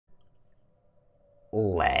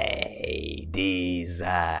Ladies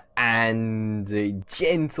and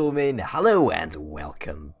gentlemen, hello and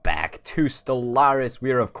welcome back to Stellaris.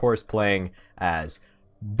 We are of course playing as,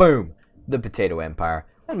 boom, the Potato Empire.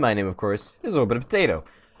 And my name of course is Orbital Potato.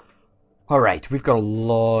 Alright, we've got a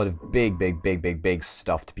lot of big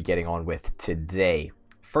stuff to be getting on with today.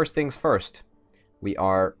 First things first, we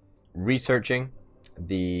are researching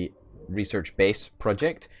the research base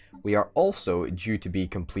project. We are also due to be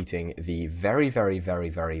completing the very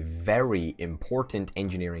important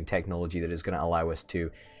engineering technology that is going to allow us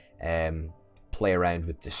to play around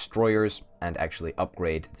with destroyers and actually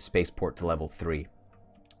upgrade the spaceport to level 3.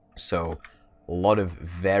 So a lot of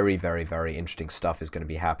very interesting stuff is going to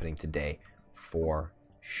be happening today for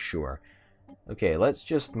sure. Okay, let's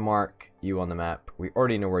just mark you on the map. We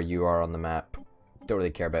already know where you are on the map. Don't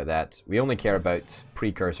really care about that. We only care about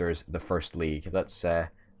precursors, the first league. That's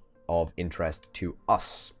of interest to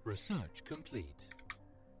us. Research complete.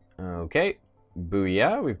 Okay,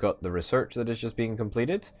 booyah. We've got the research that is just being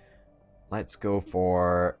completed. Let's get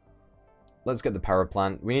the power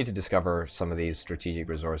plant. We need to discover some of these strategic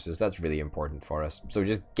resources. That's really important for us. So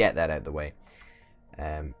just get that out of the way.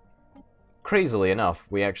 Crazily enough,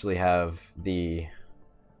 we actually have the...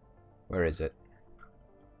 Where is it?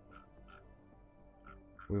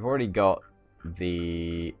 We've already got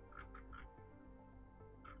the...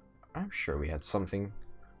 I'm sure we had something.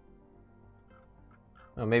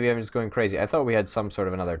 Oh, maybe I'm just going crazy. I thought we had some sort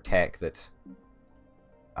of another tech that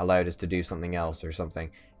allowed us to do something else or something.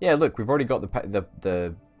 Yeah, look, we've already got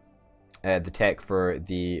the tech for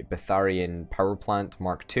the Betharian power plant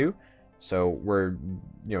Mark II. So we're,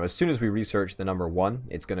 you know, as soon as we research the number 1,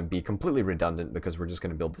 it's going to be completely redundant because we're just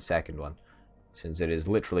going to build the second one, since it is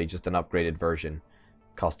literally just an upgraded version.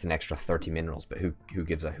 Costs an extra 30 minerals, but who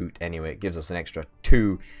gives a hoot anyway? It gives us an extra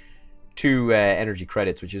two energy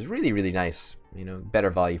credits, which is really nice. You know, better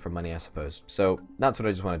value for money, I suppose. So that's what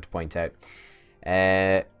I just wanted to point out.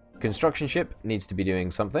 Construction ship needs to be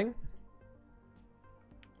doing something.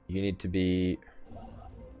 You need to be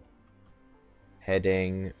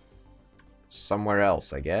heading somewhere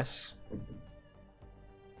else, I guess.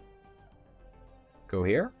 Go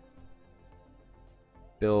here.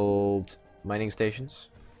 Build mining stations.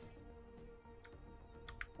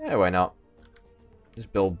 Yeah, why not?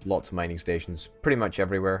 Just build lots of mining stations, pretty much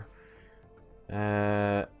everywhere.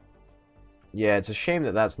 Yeah, it's a shame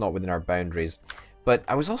that that's not within our boundaries. But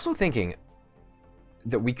I was also thinking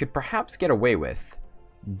that we could perhaps get away with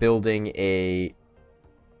building an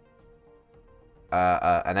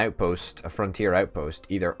outpost, a frontier outpost,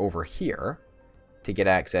 either over here to get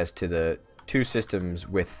access to the 2 systems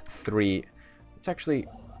with 3. It's actually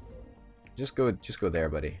just go there,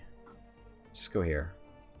 buddy. Just go here.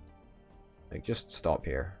 Like, just stop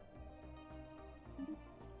here.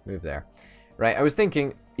 Move there. Right, I was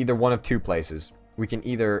thinking either one of 2 places. We can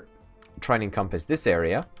either try and encompass this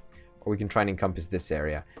area, or we can try and encompass this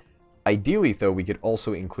area. Ideally, though, we could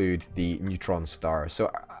also include the neutron star.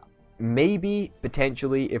 So, maybe,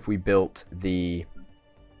 potentially, if we built the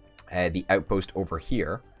outpost over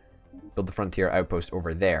here, build the frontier outpost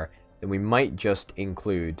over there, then we might just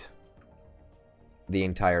include the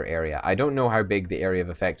entire area. I don't know how big the area of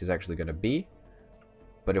effect is actually going to be,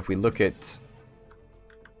 but if we look at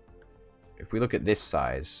this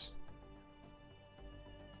size,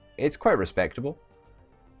 it's quite respectable.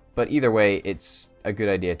 But either way, it's a good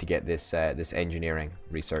idea to get this this engineering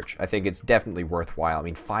research. I think it's definitely worthwhile. I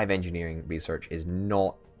mean, 5 engineering research is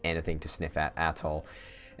not anything to sniff at all.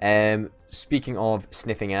 Speaking of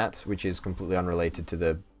sniffing at, which is completely unrelated to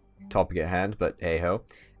the topic at hand, but hey ho.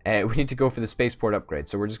 We need to go for the spaceport upgrade,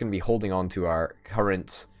 so we're just going to be holding on to our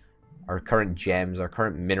current gems, our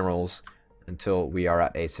current minerals, until we are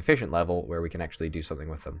at a sufficient level where we can actually do something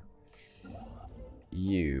with them.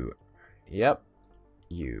 Yep,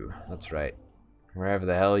 that's right. Wherever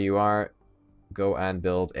the hell you are, go and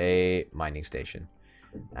build a mining station.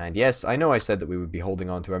 And yes, I know I said that we would be holding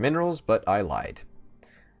on to our minerals, but I lied.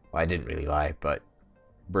 Well, I didn't really lie, but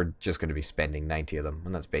we're just going to be spending 90 of them,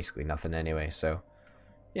 and that's basically nothing anyway, so...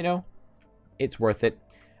 You know, it's worth it.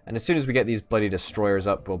 And as soon as we get these bloody destroyers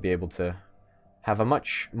up, we'll be able to have a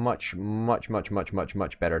much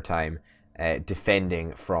better time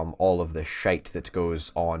defending from all of the shite that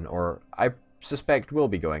goes on, or I suspect will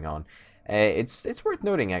be going on. It's worth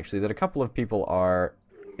noting, actually, that a couple of people are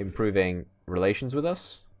improving relations with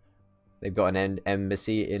us. They've got an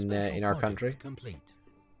embassy in our country. Complete.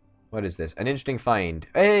 What is this? An interesting find.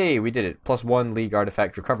 Hey, we did it. +1 League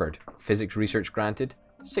artifact recovered. Physics research granted.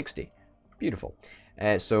 60. Beautiful.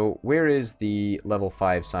 So where is the level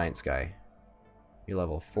 5 science guy? You're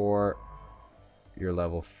level 4. You're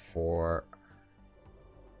level 4.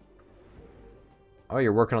 Oh,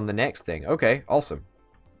 you're working on the next thing. Okay, awesome.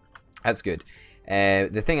 That's good.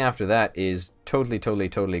 The thing after that is totally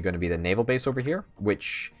going to be the naval base over here,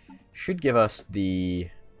 which should give us the...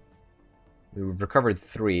 We've recovered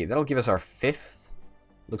 3. That'll give us our 5th.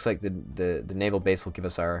 Looks like the naval base will give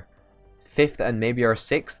us our 5th and maybe our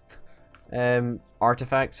 6th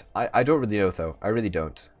artifact. I don't really know, though. I really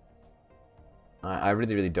don't. I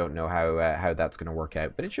really don't know how that's going to work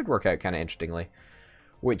out, but it should work out kind of interestingly,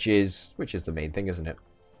 which is the main thing, isn't it?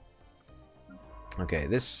 Okay,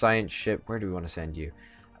 this science ship, where do we want to send you?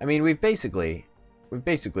 I mean, we've basically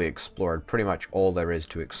explored pretty much all there is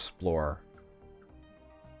to explore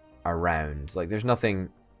around. Like, there's nothing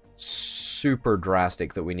super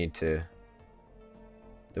drastic that we need to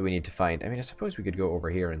find. I mean, I suppose we could go over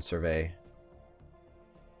here and survey.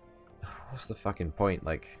 What's the fucking point?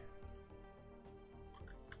 Like,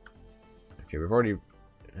 okay, we've already...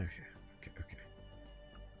 Okay.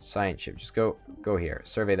 Science ship, just go here.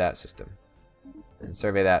 Survey that system. And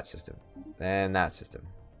survey that system. And that system.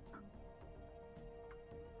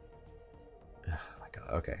 Oh my god,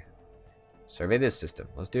 okay. Survey this system.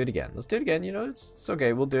 Let's do it again. Let's do it again, you know, it's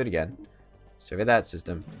okay, we'll do it again. Survey that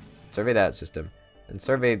system. Survey that system. And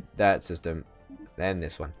survey that system. Then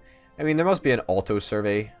this one. I mean, there must be an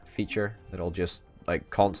auto-survey feature that'll just, like,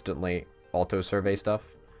 constantly auto-survey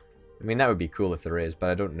stuff. I mean, that would be cool if there is, but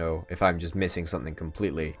I don't know if I'm just missing something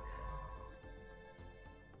completely.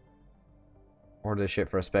 Order the ship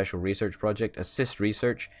for a special research project. Assist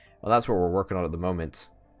research. Well, that's what we're working on at the moment.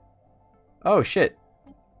 Oh, shit.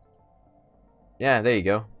 Yeah, there you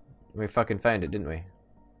go. We fucking found it, didn't we?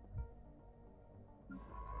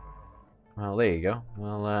 Well, there you go.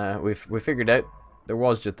 Well, we figured out there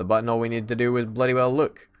was just a button. All we needed to do was bloody well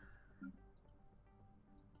look.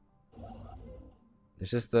 It's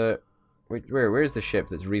just the... Where's the ship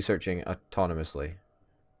that's researching autonomously?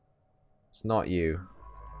 It's not you.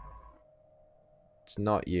 It's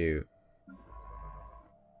not you.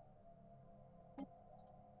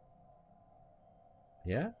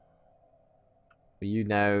 Yeah? Will you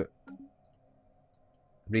now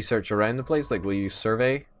research around the place? Like, will you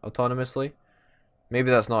survey autonomously? Maybe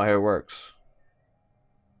that's not how it works.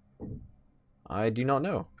 I do not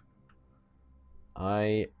know.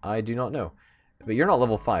 I do not know. But you're not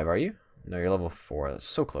level 5, are you? No, you're level 4. That's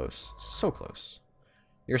so close. So close.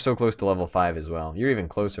 You're so close to level 5 as well. You're even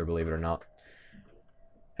closer, believe it or not.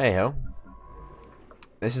 Hey-ho.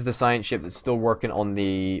 This is the science ship that's still working on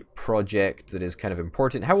the project that is kind of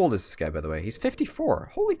important. How old is this guy, by the way? He's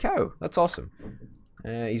 54. Holy cow. That's awesome.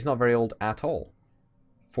 He's not very old at all.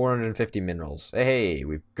 450 minerals. Hey,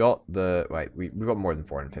 we've got the... Right, we've got more than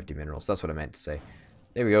 450 minerals. That's what I meant to say.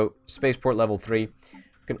 There we go. Spaceport level 3. We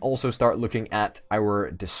can also start looking at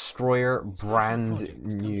our destroyer. Brand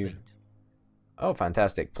new. Oh,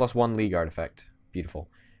 fantastic. +1 League artifact. Beautiful.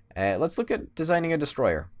 Let's look at designing a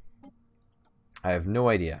destroyer. I have no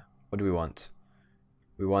idea. What do we want?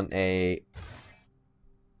 We want a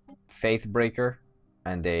Faith Breaker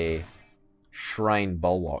and a Shrine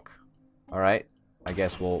Bulwark. Alright, I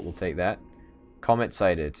guess we'll take that. Comet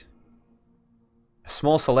sighted. A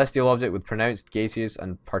small celestial object with pronounced gaseous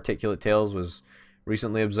and particulate tails was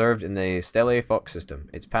recently observed in the Stellaris Fox system.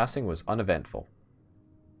 Its passing was uneventful.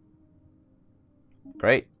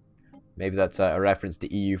 Great. Maybe that's a reference to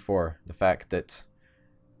EU4. The fact that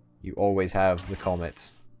you always have the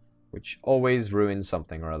comet, which always ruins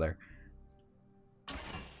something or other.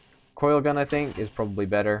 Coil gun, I think, is probably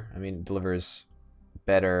better. I mean, it delivers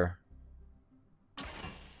better.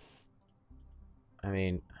 I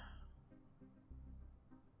mean...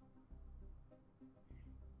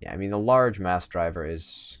 Yeah, I mean, the large mass driver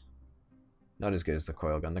is not as good as the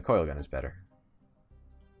coil gun. The coil gun is better.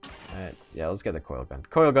 Yeah, let's get the coil gun.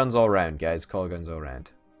 Coil guns all around, guys. Coil guns all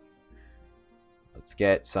around. Let's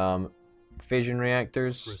get some fission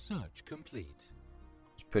reactors. Research complete.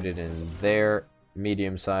 Let's put it in there.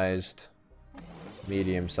 Medium-sized.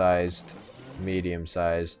 Medium-sized.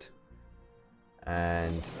 Medium-sized.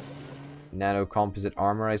 And nano-composite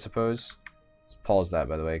armor, I suppose. Let's pause that,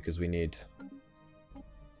 by the way, because we need...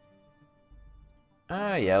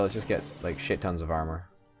 yeah, let's just get, like, shit tons of armor.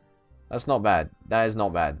 That's not bad. That is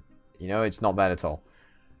not bad. You know, it's not bad at all.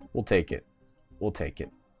 We'll take it. We'll take it.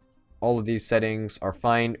 All of these settings are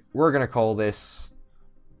fine. We're gonna call this...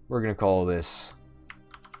 We're gonna call this...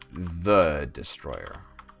 The Destroyer.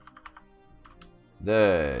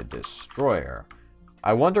 The Destroyer.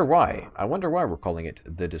 I wonder why. I wonder why we're calling it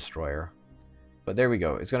The Destroyer. But there we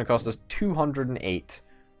go. It's gonna cost us 208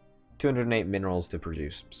 minerals to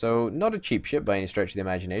produce. So, not a cheap ship by any stretch of the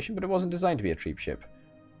imagination, but it wasn't designed to be a cheap ship.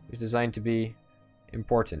 It was designed to be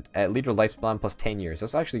Important. Leader lifespan plus 10 years.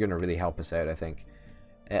 That's actually going to really help us out, I think.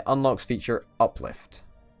 Unlocks feature uplift.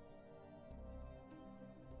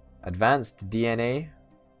 Advanced DNA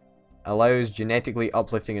allows genetically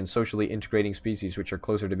uplifting and socially integrating species which are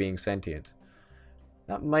closer to being sentient.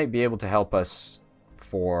 That might be able to help us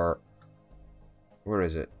for... Where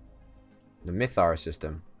is it? The Mythar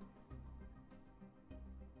system.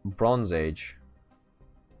 Bronze Age.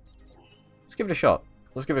 Let's give it a shot.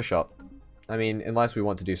 Let's give it a shot. I mean, unless we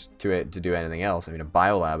want to do anything else. I mean, a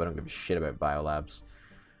biolab, I don't give a shit about biolabs.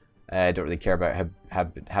 I don't really care about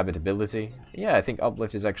habitability. Yeah, I think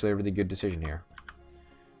uplift is actually a really good decision here.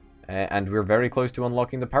 And we're very close to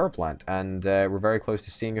unlocking the power plant. And we're very close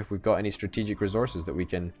to seeing if we've got any strategic resources that we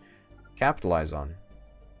can capitalize on.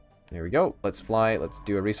 There we go. Let's fly. Let's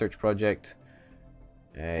do a research project.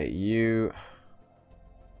 You...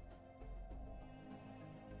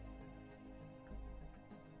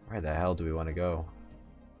 Where the hell do we want to go?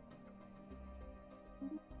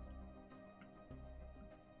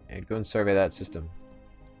 Yeah, go and survey that system.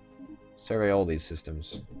 Survey all these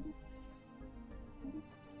systems.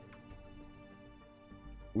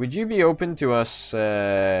 Would you be open to us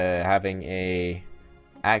having a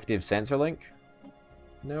active sensor link?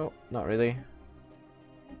 No, not really.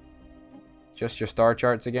 Just your star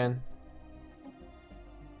charts again?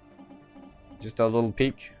 Just a little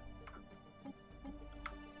peek?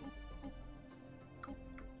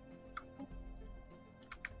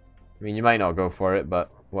 I mean, you might not go for it, but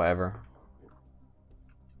whatever.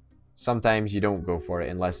 Sometimes you don't go for it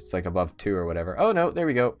unless it's like above 2 or whatever. Oh no, there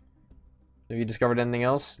we go. Have you discovered anything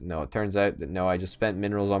else? No, it turns out that no, I just spent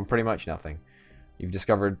minerals on pretty much nothing. You've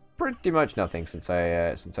discovered pretty much nothing since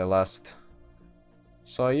I last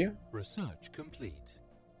saw you. Research complete.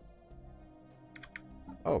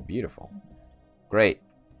 Oh, beautiful. Great.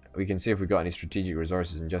 We can see if we've got any strategic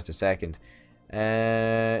resources in just a second.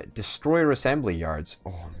 Destroyer assembly yards.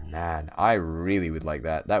 Oh man, I really would like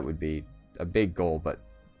that. That would be a big goal, but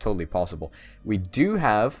totally possible. We do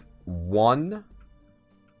have one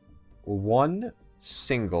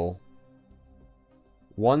single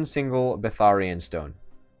Betharian stone.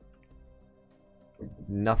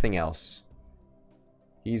 Nothing else.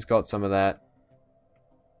 He's got some of that.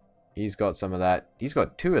 He's got some of that. He's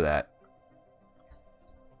got 2 of that.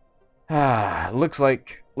 Looks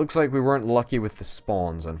like we weren't lucky with the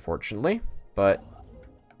spawns, unfortunately. But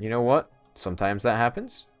you know what? Sometimes that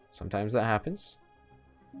happens. Sometimes that happens.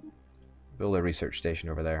 Build a research station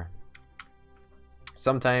over there.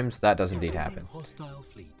 Sometimes that does indeed happen. Hostile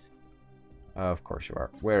fleet. Of course you are.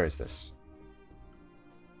 Where is this?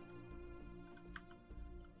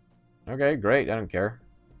 Okay, great. I don't care.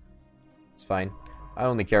 It's fine. I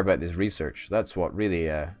only care about this research. That's what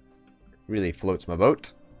really floats my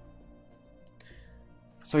boat.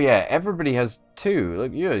 So yeah, everybody has 2.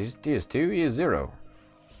 Look, he has 2. He has 0.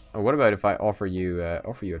 Oh, what about if I offer you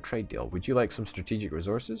a trade deal? Would you like some strategic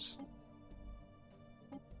resources?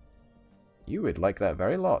 You would like that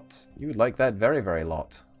very lot. You would like that very, very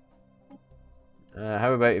lot.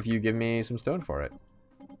 How about if you give me some stone for it?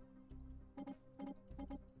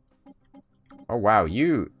 Oh wow,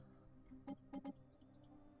 you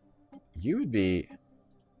would be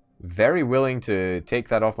very willing to take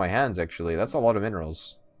that off my hands, actually. That's a lot of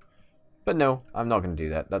minerals. But no, I'm not going to do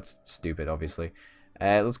that. That's stupid, obviously.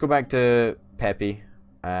 Let's go back to Peppy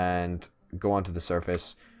and go onto the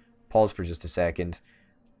surface. Pause for just a second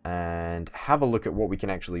and have a look at what we can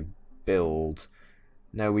actually build.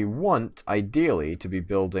 Now, we want, ideally, to be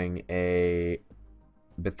building a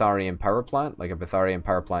Betharian power plant, like a Betharian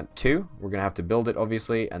power plant 2. We're going to have to build it,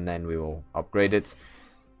 obviously, and then we will upgrade it.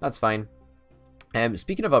 That's fine.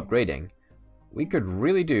 Speaking of upgrading, we could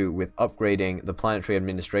really do with upgrading the planetary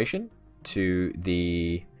administration to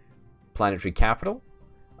the planetary capital.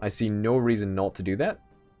 I see no reason not to do that.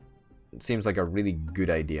 It seems like a really good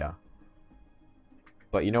idea.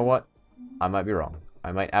 But you know what? I might be wrong.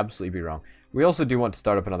 I might absolutely be wrong. We also do want to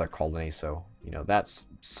start up another colony, so, you know, that's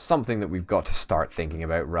something that we've got to start thinking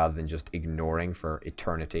about rather than just ignoring for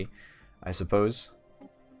eternity, I suppose.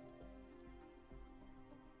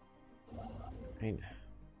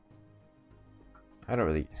 I don't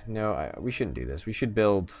really... No, we shouldn't do this. We should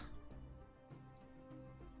build...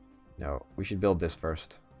 No, we should build this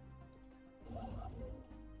first.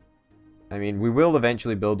 I mean, we will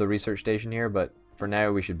eventually build a research station here, but for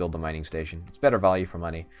now we should build a mining station. It's better value for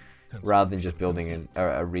money, rather than just building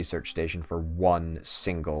a research station for one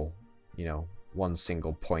single, you know, one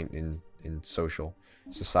single point in social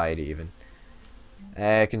society even.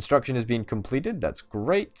 Construction has been completed. That's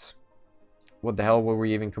great. What the hell were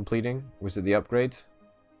we even completing? Was it the upgrade?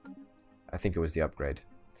 I think it was the upgrade.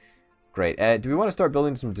 Great. Do we want to start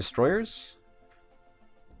building some destroyers?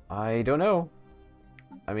 I don't know.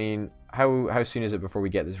 I mean, how soon is it before we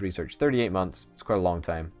get this research? 38 months. It's quite a long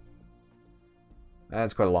time.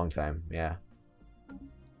 That's quite a long time, yeah.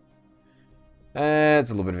 It's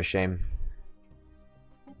a little bit of a shame.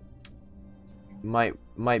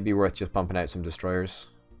 Might be worth just pumping out some destroyers.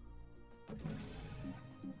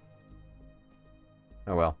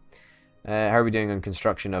 Oh well. How are we doing on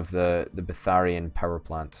construction of the Betharian power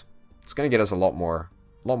plant? It's going to get us a lot more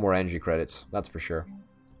energy credits, that's for sure.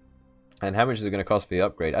 And how much is it going to cost for the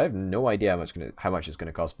upgrade? I have no idea how much it's going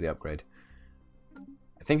to cost for the upgrade.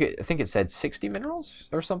 I think it said 60 minerals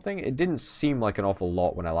or something. It didn't seem like an awful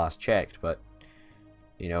lot when I last checked, but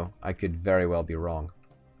you know, I could very well be wrong.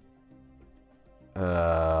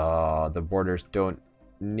 The borders don't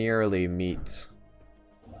nearly meet.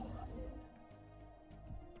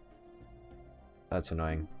 That's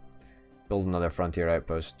annoying. Build another frontier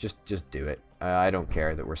outpost. Just do it. I don't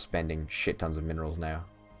care that we're spending shit tons of minerals now.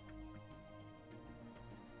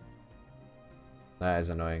 That is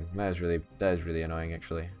annoying. That is really annoying,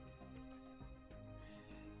 actually.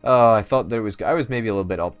 Oh, I thought I was maybe a little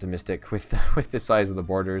bit optimistic with the size of the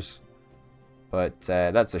borders, but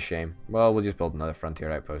that's a shame. Well, we'll just build another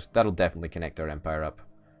frontier outpost. That'll definitely connect our empire up.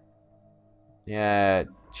 Yeah,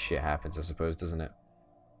 shit happens, I suppose, doesn't it?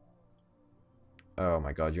 Oh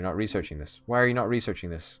my god, you're not researching this. Why are you not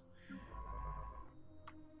researching this?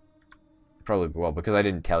 Probably, well, because I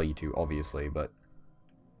didn't tell you to, obviously, but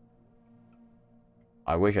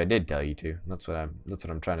I wish I did tell you to. That's what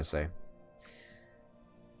I'm trying to say.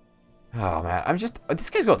 Oh man, this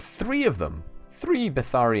guy's got 3 of them. 3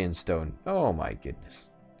 Betharian stone. Oh my goodness.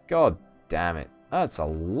 God damn it. That's a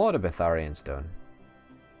lot of Betharian stone.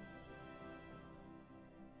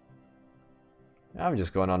 I'm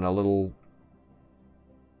just going on a little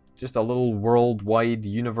worldwide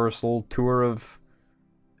universal tour of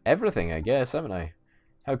everything, I guess, haven't I?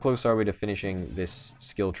 How close are we to finishing this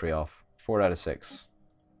skill tree off? 4 out of 6.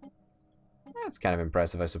 That's kind of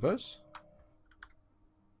impressive, I suppose.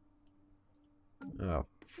 Oh,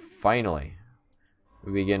 finally.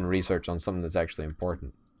 We begin research on something that's actually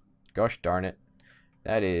important. Gosh darn it.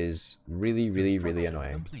 That is really, really, really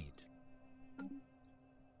annoying. Complete.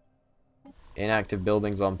 Inactive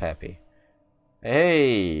buildings on Pepe.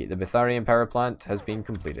 Hey! The Betharian power plant has been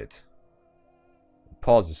completed.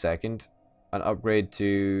 Pause a second. An upgrade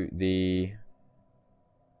to the...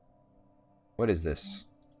 What is this?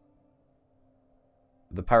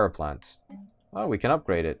 The power plant. Oh, we can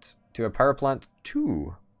upgrade it to a power plant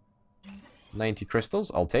 2. 90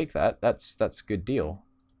 crystals, I'll take that. That's a good deal.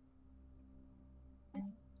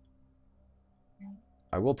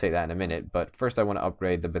 I will take that in a minute, but first I want to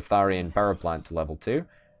upgrade the Betharian power plant to level 2.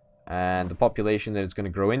 And the population that it's going to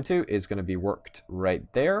grow into is going to be worked right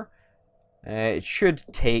there. It should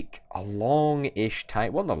take a long-ish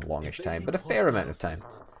time. Well, not a long-ish time, but a fair amount of time.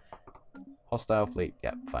 Hostile fleet.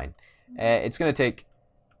 Yeah, fine. It's going to take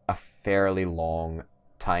a fairly long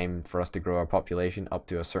time for us to grow our population up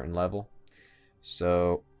to a certain level.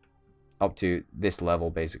 So, up to this level,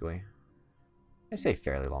 basically. I say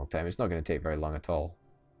fairly long time. It's not going to take very long at all.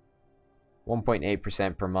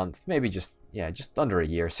 1.8% per month. Maybe just, yeah, just under a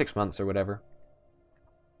year. 6 months or whatever.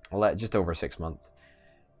 Just over 6 months.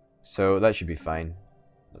 So, that should be fine.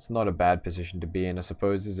 That's not a bad position to be in, I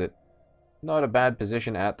suppose, is it? Not a bad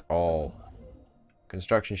position at all.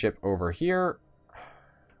 Construction ship over here.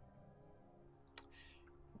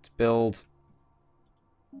 Let's build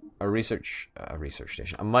a research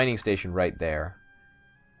station. A mining station right there.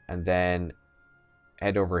 And then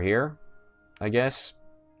head over here, I guess.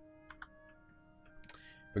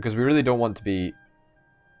 Because we really don't want to be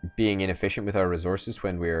being inefficient with our resources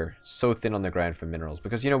when we're so thin on the ground for minerals.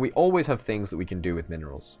 Because, you know, we always have things that we can do with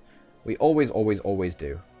minerals. We always, always, always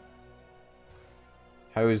do.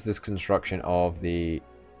 How is this construction of the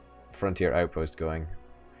frontier outpost going?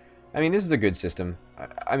 I mean, this is a good system.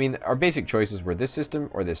 I mean, our basic choices were this system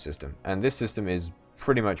or this system. And this system is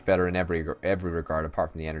pretty much better in every regard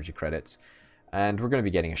apart from the energy credits. And we're going to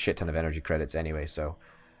be getting a shit ton of energy credits anyway, so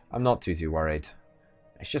I'm not too worried.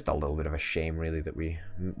 It's just a little bit of a shame, really, that we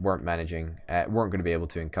weren't going to be able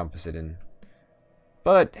to encompass it in.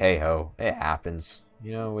 But hey-ho, it happens.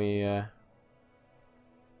 You know, we're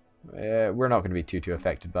not going to be too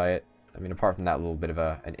affected by it. I mean, apart from that little bit of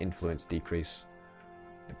an influence decrease.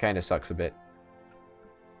 It kind of sucks a bit.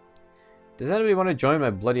 Does anybody want to join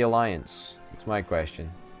my bloody alliance? That's my question.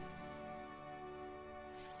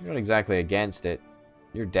 You're not exactly against it.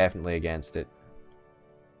 You're definitely against it.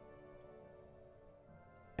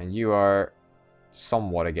 And you are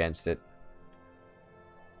somewhat against it.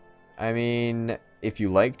 I mean, if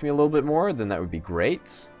you liked me a little bit more, then that would be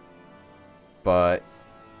great. But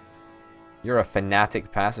you're a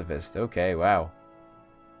fanatic pacifist. Okay, wow.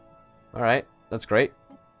 Alright, that's great.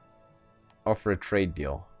 Offer a trade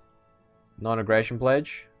deal. Non-aggression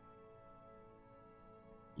pledge?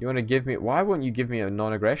 You want to give me... Why won't you give me a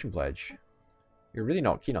non-aggression pledge? You're really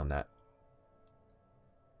not keen on that.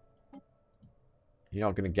 You're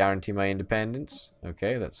not going to guarantee my independence?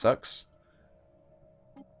 Okay, that sucks.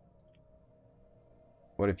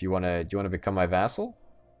 What if you want to... Do you want to become my vassal?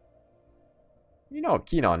 You're not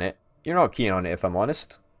keen on it. You're not keen on it, if I'm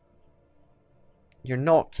honest. You're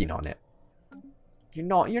not keen on it. You're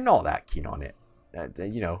not that keen on it.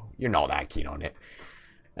 You know, you're not that keen on it.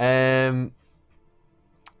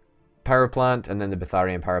 Power plant and then the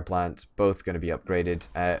Betharian power plant, both going to be upgraded.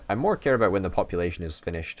 I more care about when the population is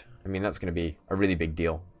finished. I mean, that's going to be a really big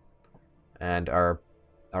deal. And our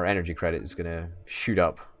energy credit is going to shoot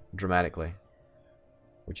up dramatically,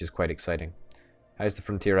 which is quite exciting. How's the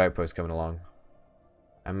frontier outpost coming along?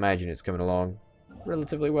 I imagine it's coming along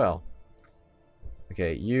relatively well.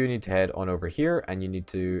 Okay, you need to head on over here, and you need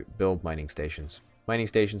to build mining stations. Mining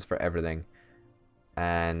stations for everything.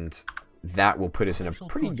 And that will put us in a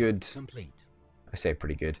pretty good... I say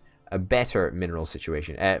pretty good. A better mineral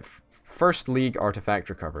situation. First League artifact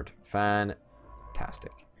recovered.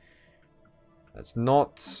 Fantastic. That's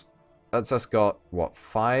not... That's us got, what,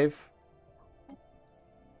 5?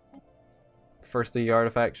 First League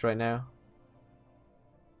artifacts right now.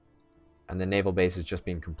 And the naval base is just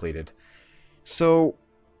being completed. So,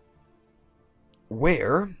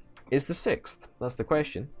 where is the 6th? That's the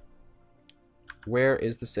question. Where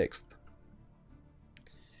is the 6th?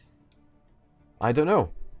 I don't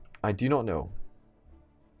know. I do not know.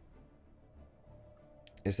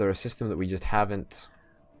 Is there a system that we just haven't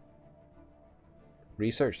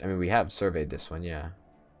researched? I mean, we have surveyed this one, yeah.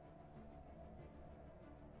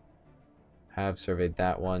 Have surveyed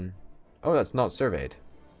that one. Oh, that's not surveyed.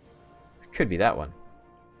 It could be that one.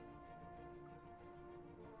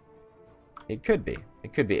 It could be.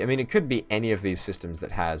 It could be. I mean, it could be any of these systems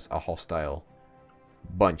that has a hostile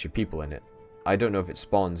bunch of people in it. I don't know if it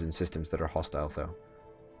spawns in systems that are hostile, though.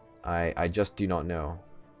 I just do not know.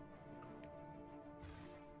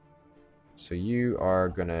 So you are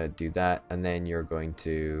going to do that, and then you're going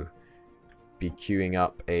to be queuing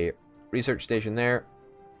up a research station there.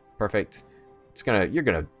 Perfect. You're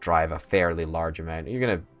gonna drive a fairly large amount. You're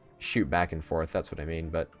gonna shoot back and forth, that's what I mean,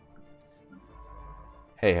 but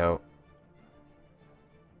hey ho.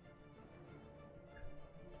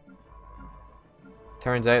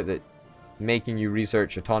 Turns out that making you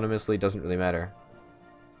research autonomously doesn't really matter.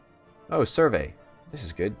 Oh, survey. This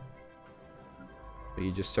is good. But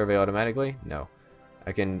you just survey automatically? No.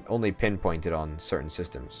 I can only pinpoint it on certain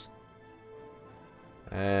systems.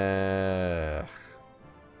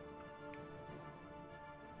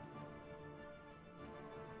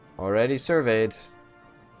 Already surveyed.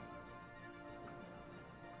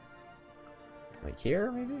 Like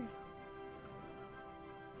here, maybe?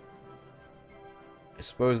 I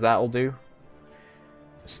suppose that'll do.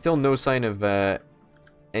 Still no sign of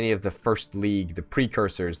any of the First League, the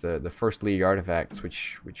precursors, the First League artifacts,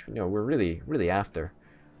 which you know we're really after.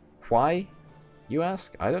 Why, you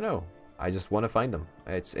ask? I don't know. I just want to find them.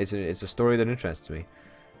 It's a story that interests me.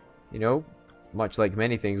 You know, much like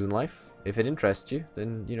many things in life, if it interests you,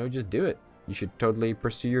 then you know just do it. You should totally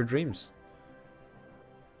pursue your dreams.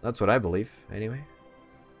 That's what I believe, anyway.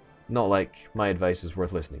 Not like my advice is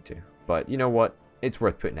worth listening to, but you know what? It's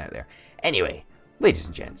worth putting out there. Anyway, ladies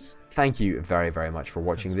and gents, thank you very much for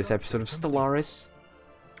watching this episode of Stellaris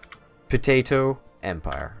Potato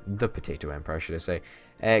Empire. The Potato Empire, should I say.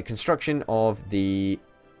 Construction of the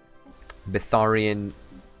Betharian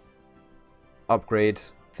upgrade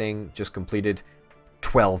thing just completed.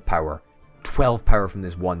 12 power. 12 power from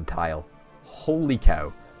this one tile. Holy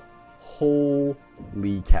cow.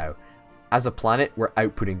 Holy cow. As a planet, we're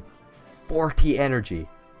outputting 40 energy.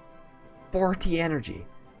 40 energy.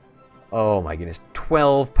 Oh my goodness.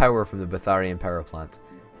 12 power from the Betharian power plant.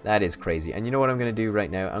 That is crazy. And you know what I'm going to do right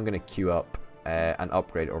now? I'm going to queue up an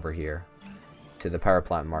upgrade over here to the power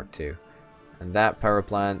plant Mark II. And that power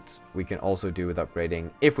plant we can also do with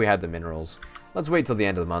upgrading if we had the minerals. Let's wait till the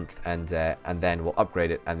end of the month and then we'll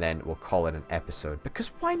upgrade it and then we'll call it an episode. Because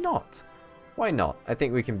why not? Why not? I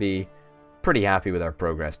think we can be pretty happy with our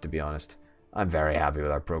progress, to be honest. I'm very happy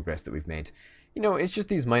with our progress that we've made. You know, it's just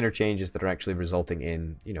these minor changes that are actually resulting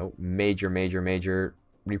in, you know, major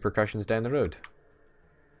repercussions down the road.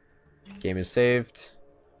 Game is saved.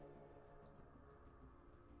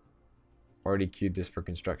 Already queued this for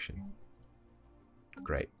construction.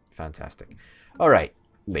 Great. Fantastic. Alright.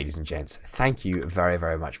 ladies and gents, thank you very,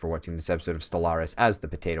 very much for watching this episode of Stellaris as the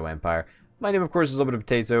Potato Empire. My name, of course, is Orbital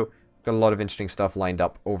Potato. Got a lot of interesting stuff lined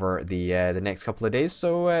up over the next couple of days.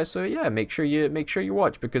 So yeah, make sure you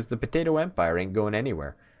watch, because the Potato Empire ain't going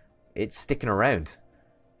anywhere. It's sticking around,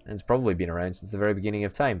 and it's probably been around since the very beginning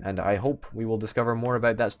of time. And I hope we will discover more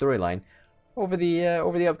about that storyline over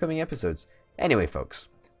the upcoming episodes. Anyway, folks,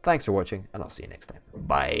 thanks for watching, and I'll see you next time.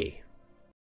 Bye.